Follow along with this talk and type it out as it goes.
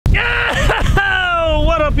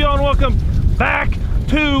welcome back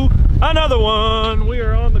to another one. We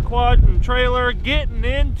are on the quad and trailer getting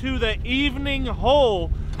into the evening hole.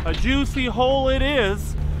 A juicy hole it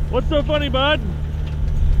is. What's so funny, bud?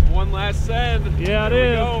 One last send. Yeah, it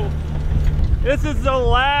is. Go. This is the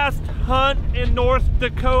last hunt in North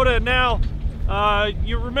Dakota. Now,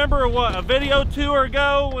 you remember what, a video tour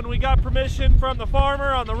ago when we got permission from the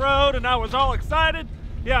farmer on the road and I was all excited?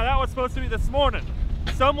 Yeah, that was supposed to be this morning.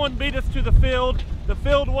 Someone beat us to the field. The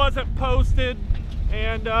field wasn't posted,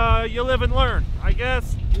 and you live and learn. I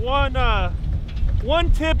guess one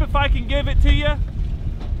tip, if I can give it to you,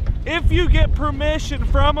 if you get permission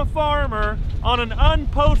from a farmer on an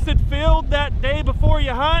unposted field that day before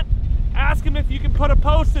you hunt, ask him if you can put a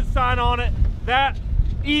posted sign on it that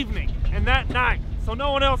evening and that night so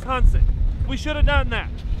no one else hunts it. We should have done that.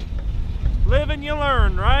 Live and you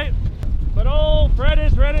learn, right? But old Fred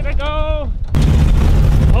is ready to go.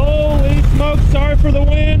 Holy smoke, sorry for the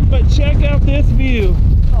wind, but check out this view.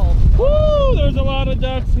 Oh. Woo, there's a lot of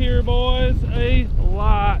ducks here, boys, a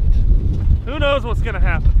lot. Who knows what's gonna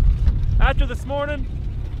happen? After this morning,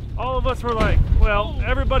 all of us were like, well,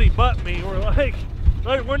 everybody but me were like,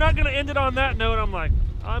 we're not gonna end it on that note. I'm like,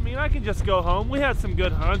 I mean, I can just go home. We had some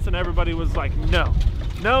good hunts, and everybody was like, no,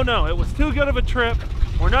 it was too good of a trip.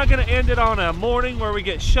 We're not gonna end it on a morning where we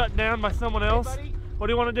get shut down by someone else. Hey, what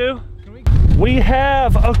do you wanna do? We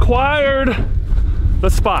have acquired the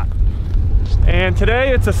spot. And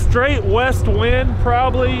today it's a straight west wind,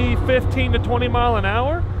 probably 15 to 20 mile an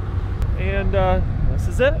hour. And this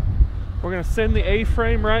is it. We're gonna send the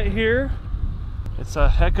A-frame right here. It's a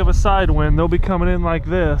heck of a side wind. They'll be coming in like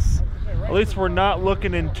this. At least we're not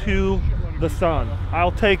looking into the sun.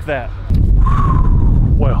 I'll take that.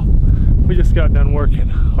 Well, we just got done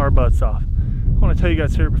working our butts off. I want to tell you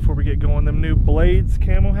guys here before we get going, them new Blades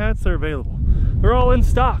camo hats, they're available. They're all in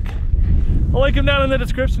stock. I'll link them down in the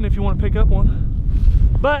description if you want to pick up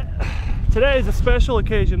one. But today is a special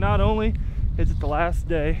occasion. Not only is it the last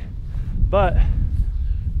day, but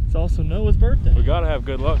it's also Noah's birthday. We gotta have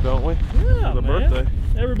good luck, don't we? Yeah, for the birthday.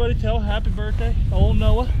 Everybody tell happy birthday, old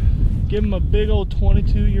Noah. Give him a big old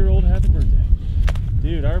 22-year-old happy birthday.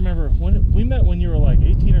 Dude, I remember when we met when you were like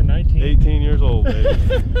 18 or 19. 18 years old, baby.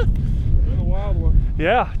 Been a wild one.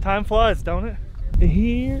 Yeah, time flies, don't it?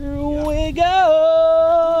 Here we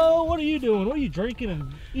go. What are you doing? What are you drinking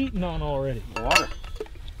and eating on already? Water.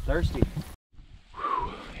 Thirsty.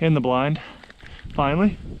 In the blind,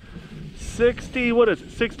 finally. 60, what is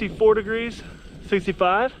it, 64 degrees?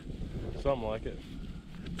 65? Something like it.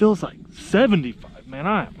 Feels like 75, man.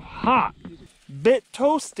 I am hot. Bit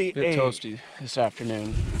toasty. Bit toasty this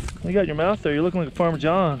afternoon. You got your mouth there. You're looking like a Farmer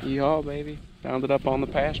John. Yeehaw, baby. Found it up on the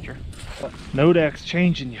pasture. Nodak's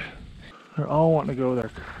changing you. They're all wanting to go there.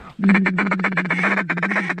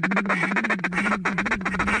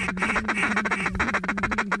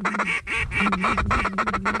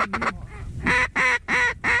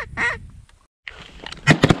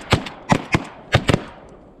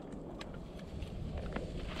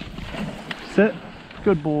 Sit.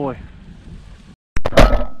 Good boy.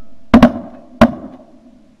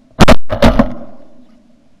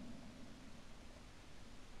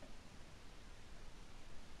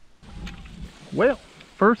 Well,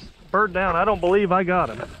 first bird down. I don't believe I got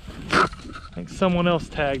him. I think someone else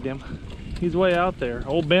tagged him. He's way out there.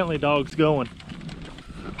 Old Bentley dog's going.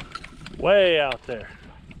 Way out there.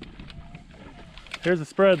 Here's the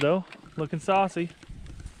spread though. Looking saucy.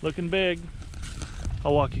 Looking big.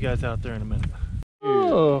 I'll walk you guys out there in a minute.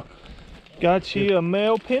 Oh, got you a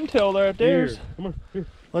male pintail there at theirs. Come on, here.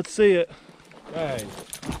 Let's see it. Right.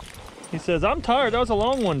 He says, I'm tired. That was a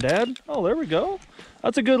long one, Dad. Oh, there we go.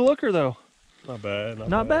 That's a good looker though. Not bad.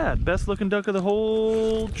 Not bad. Best looking duck of the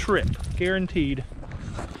whole trip. Guaranteed.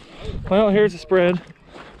 Well, here's the spread.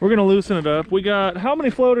 We're going to loosen it up. We got, how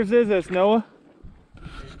many floaters is this, Noah?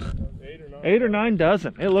 8 or 9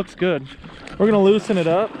 dozen. It looks good. We're going to loosen it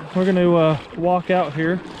up. We're going to walk out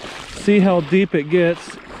here, see how deep it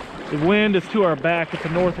gets. The wind is to our back. It's a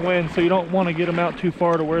north wind, so you don't want to get them out too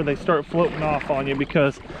far to where they start floating off on you,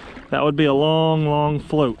 because that would be a long, long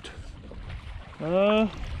float.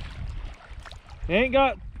 Ain't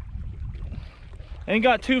got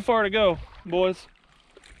too far to go, boys.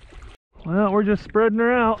 Well, we're just spreading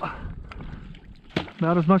her out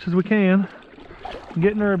about as much as we can,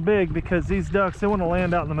 getting her big, because these ducks, they want to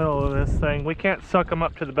land out in the middle of this thing. We can't suck them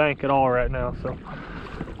up to the bank at all right now, so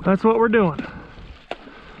that's what we're doing.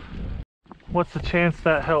 What's the chance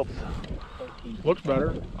that helps? Looks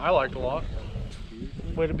better. I liked a lot.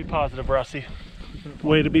 Way to be positive, Rusty.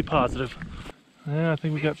 Way to be positive. Yeah, I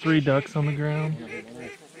think we got 3 ducks on the ground.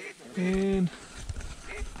 And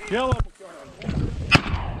yellow.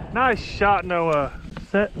 Nice shot, Noah.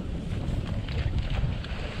 Set.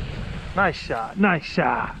 Nice shot. Nice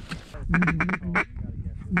shot.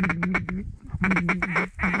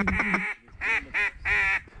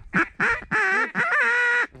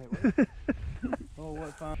 Oh,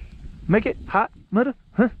 what fun. Make it hot, mother.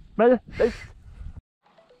 Huh? Mother. That's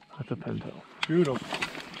a pintail. Shoot him.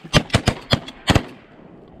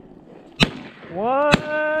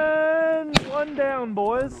 One down,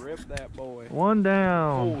 boys. Rip that boy. One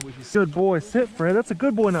down. Holy Good boy. Sit, Fred. That's a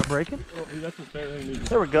good boy, not breaking. Oh, that's a fair thing to do.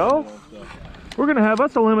 There we go. We're gonna have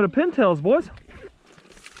us a limit of pintails, boys.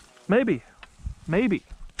 Maybe. Maybe.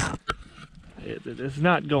 It's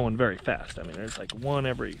not going very fast. I mean, there's like one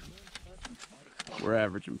every... We're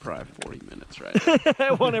averaging probably 40 minutes right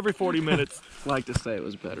now. one every 40 minutes. I'd like to say it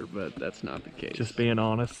was better, but that's not the case. Just being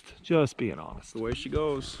honest. Just being honest. the way she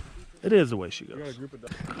goes. It is the way she goes.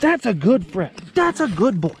 That's a good friend. That's a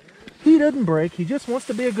good boy. He doesn't break. He just wants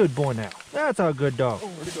to be a good boy now. That's a good dog. Oh,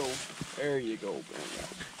 where'd it go? There you go, man.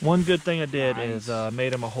 One good thing I did is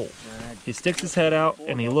made him a hole. He sticks his head out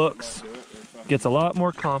and he looks, gets a lot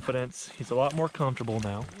more confidence. He's a lot more comfortable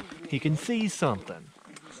now. He can see something.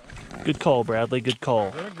 Good call, Bradley. Good call.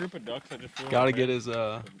 Is there a group of ducks I just Gotta get his,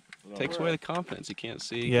 takes away the confidence. He can't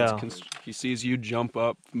see. Yeah. He sees you jump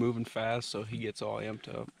up moving fast, so he gets all amped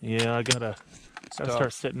up. Yeah, I gotta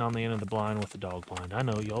start sitting on the end of the blind with the dog blind. I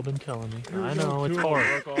know, y'all been telling me. I know, it's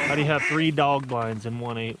hard. How do you have 3 dog blinds in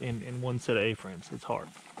one set of A-frames? It's hard.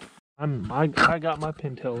 I got my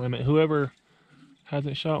pintail limit. Whoever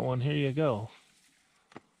hasn't shot one, here you go.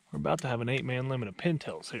 We're about to have an 8-man limit of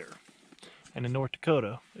pintails here. And in North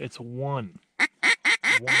Dakota, it's 1.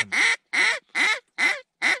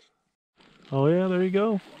 Oh yeah, there you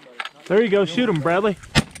go. There you go. Shoot him, Bradley.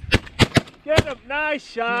 Get him. Nice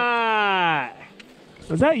shot.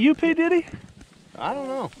 Was that you, P. Diddy? I don't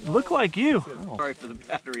know. Look like you. Sorry for the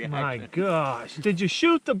battery action. My gosh. Did you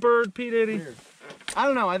shoot the bird, P. Diddy? I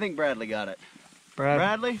don't know. I think Bradley got it.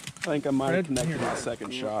 Bradley? I think I might have connected my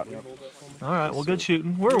second shot. All right, well, good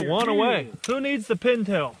shooting. We're 1 away. Who needs the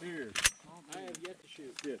pintail?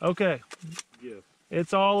 Okay.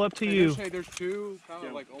 It's all up to you. Hey, there's 2.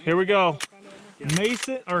 Here we go.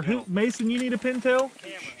 Mason, or who? Mason, you need a pintail?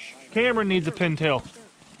 Cameron needs a pintail.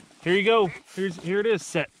 Here you go. Here it is.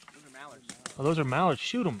 Set. Oh, those are mallards.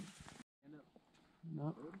 Shoot them.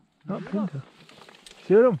 Not pintail.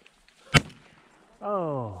 Shoot them.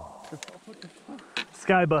 Oh.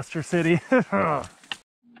 Skybuster City.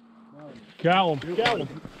 Got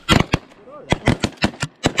him.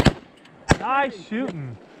 Nice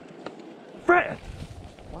shooting. Fred.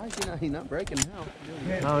 Why is he not breaking now?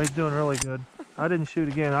 No, he's doing really good. I didn't shoot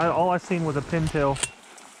again. All I seen was a pintail.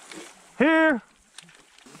 Here.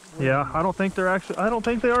 Yeah, I don't think they are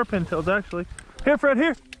pintails actually. Here, Fred,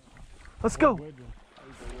 here. Let's go.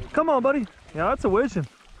 Come on, buddy. Yeah, that's a widgeon.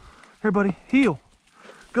 Here, buddy. Heel.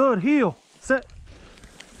 Good, heel. Set.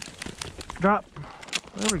 Drop.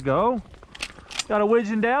 There we go. Got a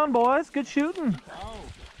widgeon down, boys. Good shooting.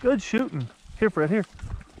 Good shooting. Here, Fred, here.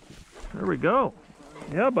 There we go.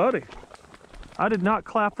 Yeah, buddy. I did not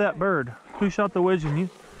clap that bird. Who shot the widgeon? You?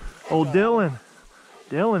 Oh, Dylan.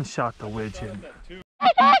 Dylan shot the widgeon. You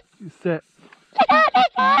set.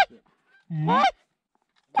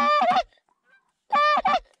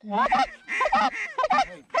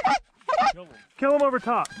 Kill him over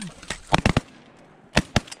top.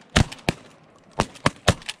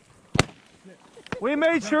 We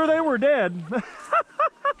made sure they were dead.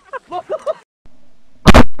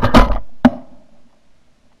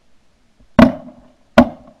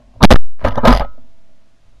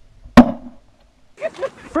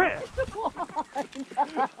 Fred.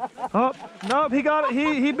 Oh, nope, he got it.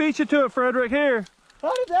 He beat you to it, Frederick. Here.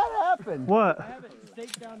 How did that happen? What? I have it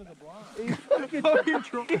staked down to the blind.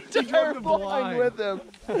 He took the blind with him.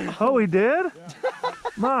 Oh, he did? Yeah.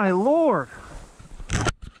 My Lord.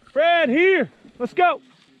 Fred, here. Let's go.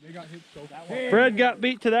 Fred got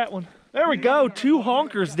beat to that one. There we go. 2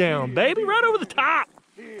 honkers down, baby. Right over the top.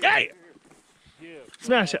 Yeah.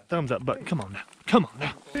 Smash that thumbs up button. Come on now. Come on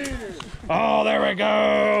now. Oh, there we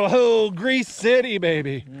go. Oh, Grease City,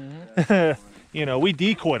 baby. Mm-hmm. You know, we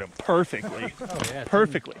decoyed him perfectly. Oh, yeah,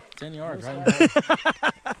 perfectly. 10 yards,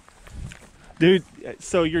 right? Dude,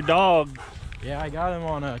 so your dog... Yeah, I got him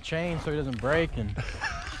on a chain so he doesn't break, and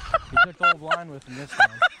he took the whole blind with him this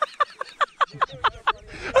time.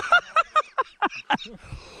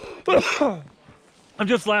 I'm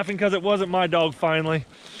just laughing because it wasn't my dog finally.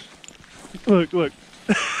 Look, look.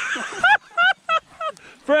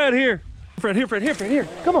 Fred, here. Fred, here, Fred, here, Fred, here.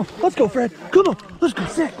 Come on, let's go, Fred. Come on, let's go.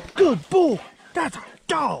 Sit. Good boy. That's a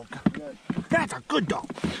dog. That's a good dog.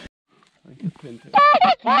 Pintails.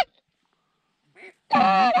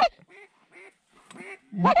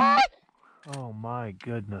 Oh my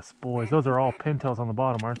goodness, boys. Those are all pintails on the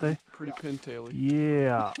bottom, aren't they? Pretty pintaily.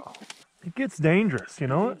 Yeah. It gets dangerous, you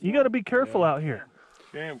know? You got to be careful out here.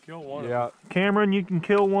 Damn, kill one. Yeah. Cameron, you can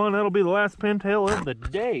kill one. That'll be the last pintail of the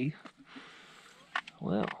day.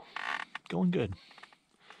 Well, going good.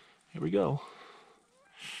 Here we go.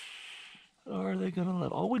 Are they going to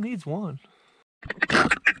let... All we need is one.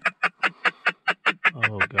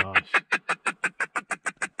 Oh, gosh.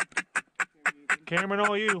 Cameron,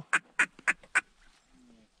 all you.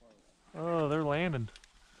 Oh, they're landing.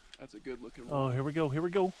 That's a good looking one. Oh, here we go. Here we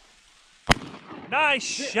go. Nice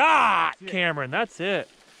shot, Cameron. That's it.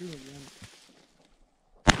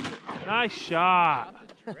 Nice shot.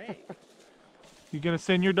 You gonna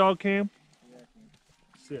send your dog, Cam?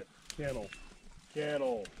 Sit. Kennel.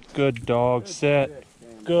 Kennel. Good dog. Sit.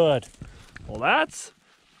 Good. Well, that's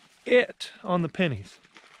it on the pennies.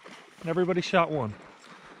 And everybody shot one.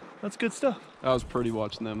 That's good stuff. That was pretty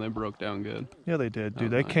watching them. They broke down good. Yeah, they did, dude.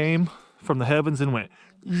 Oh, They nice. came from the heavens and went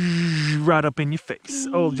right up in your face.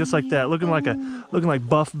 Oh, just like that. Looking like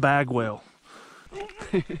buff bag whale.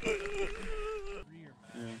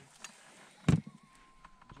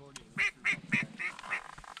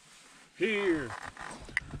 Here.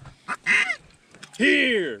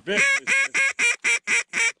 Here. Here, Bentley.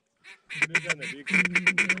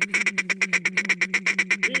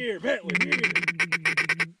 Here.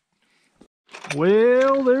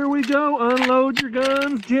 Well, there we go. Unload your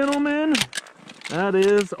guns, gentlemen. That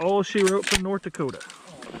is all she wrote from North Dakota.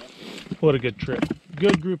 What a good trip.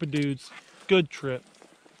 Good group of dudes. Good trip.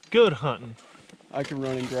 Good hunting. I can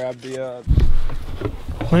run and grab the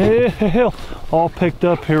Well, all picked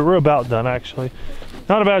up here. We're about done, actually.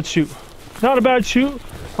 Not a bad shoot. Not a bad shoot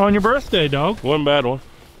on your birthday, dog. One bad one.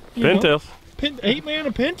 Pintails. 8-man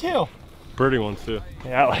a pintail. Pretty ones too.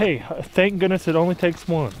 Yeah, hey, thank goodness it only takes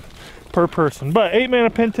one per person. But 8-man a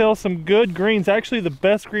pintail, some good greens. Actually, the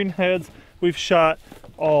best green heads we've shot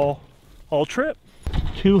all trip.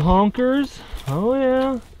 2 honkers. Oh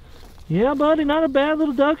yeah. Yeah, buddy, not a bad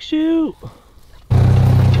little duck shoot.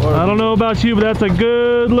 I don't know about you, but that's a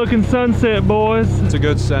good looking sunset, boys. It's a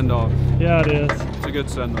good send-off. Yeah, it is. It's a good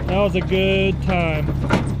send-off. That was a good time.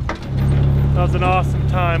 That was an awesome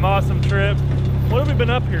time, awesome trip. What have we been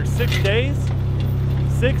up here, 6 days?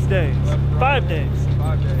 6 days, 5 days.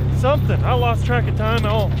 5 days. Something, I lost track of time at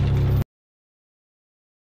all.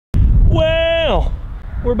 Well,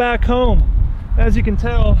 we're back home. As you can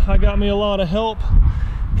tell, I got me a lot of help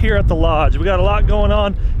here at the lodge. We got a lot going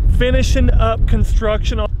on, finishing up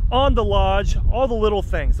construction on the lodge, all the little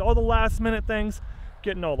things, all the last minute things,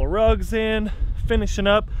 getting all the rugs in, finishing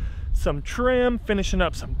up some trim, finishing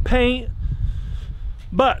up some paint.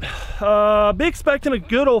 But be expecting a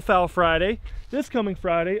good old Foul Friday this coming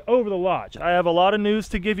Friday over the lodge. I have a lot of news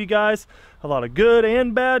to give you guys, a lot of good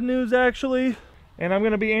and bad news actually, and I'm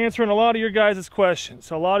going to be answering a lot of your guys'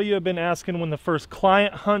 questions. A lot of you have been asking when the first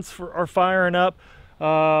client hunts are firing up,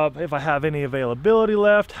 if I have any availability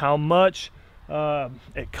left, how much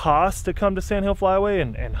it costs to come to Sand Hill Flyway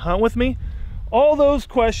and hunt with me. All those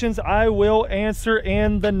questions I will answer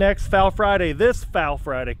in the next Foul Friday, this Foul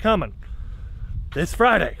Friday coming this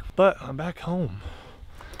Friday. But I'm back home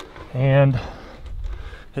and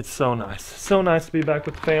it's so nice to be back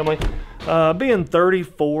with the family. Being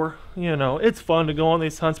 34, you know, it's fun to go on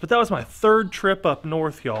these hunts, but that was my 3rd trip up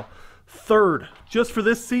north, y'all. 3rd, just for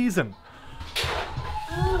this season.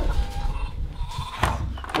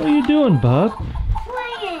 What are you doing, bub?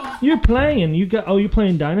 Playing. You're playing. You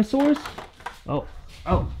playing dinosaurs? Oh.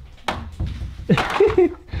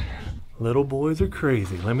 Little boys are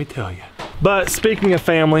crazy, let me tell you. But speaking of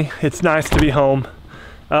family, it's nice to be home.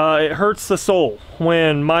 It hurts the soul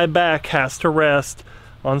when my back has to rest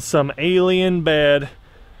on some alien bed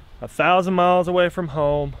 1,000 miles away from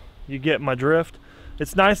home. You get my drift?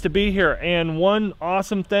 It's nice to be here, and one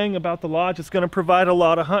awesome thing about the lodge is going to provide a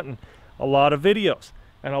lot of hunting, a lot of videos,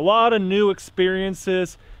 and a lot of new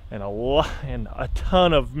experiences, and a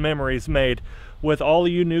ton of memories made with all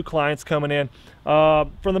of you new clients coming in.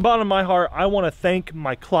 From the bottom of my heart, I want to thank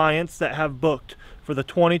my clients that have booked for the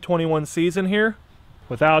 2021 season here.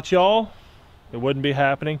 Without y'all, it wouldn't be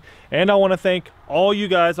happening. And I want to thank all you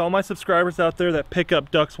guys, all my subscribers out there that pick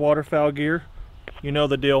up Ducks waterfowl gear. You know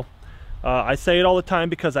the deal. I say it all the time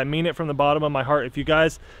because I mean it from the bottom of my heart. If you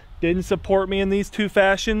guys didn't support me in these 2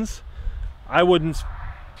 fashions, I wouldn't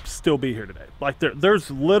still be here today. Like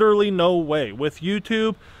there's literally no way. With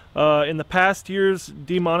YouTube, in the past years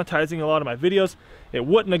demonetizing a lot of my videos, it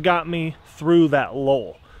wouldn't have got me through that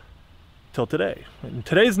lull. till today. And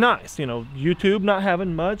today's nice, you know, YouTube not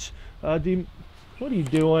having much. What are you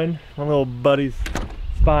doing? My little buddy's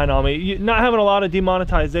spying on me. Not having a lot of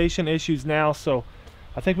demonetization issues now, so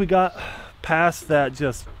I think we got past that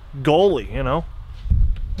just goalie, you know?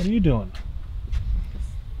 What are you doing?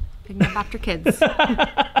 Picking up after kids.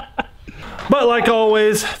 But like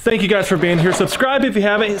always, thank you guys for being here. Subscribe if you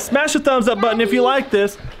haven't. Smash the thumbs up button if you like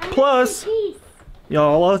this. Plus,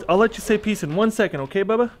 y'all, I'll let you say peace in 1 second, okay,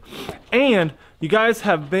 Bubba? And you guys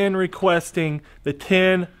have been requesting the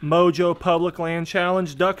 10 Mojo Public Land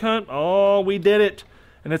Challenge duck hunt. Oh, we did it.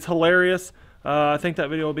 And it's hilarious. I think that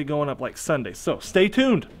video will be going up like Sunday. So stay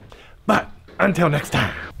tuned. But until next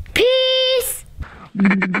time. Peace!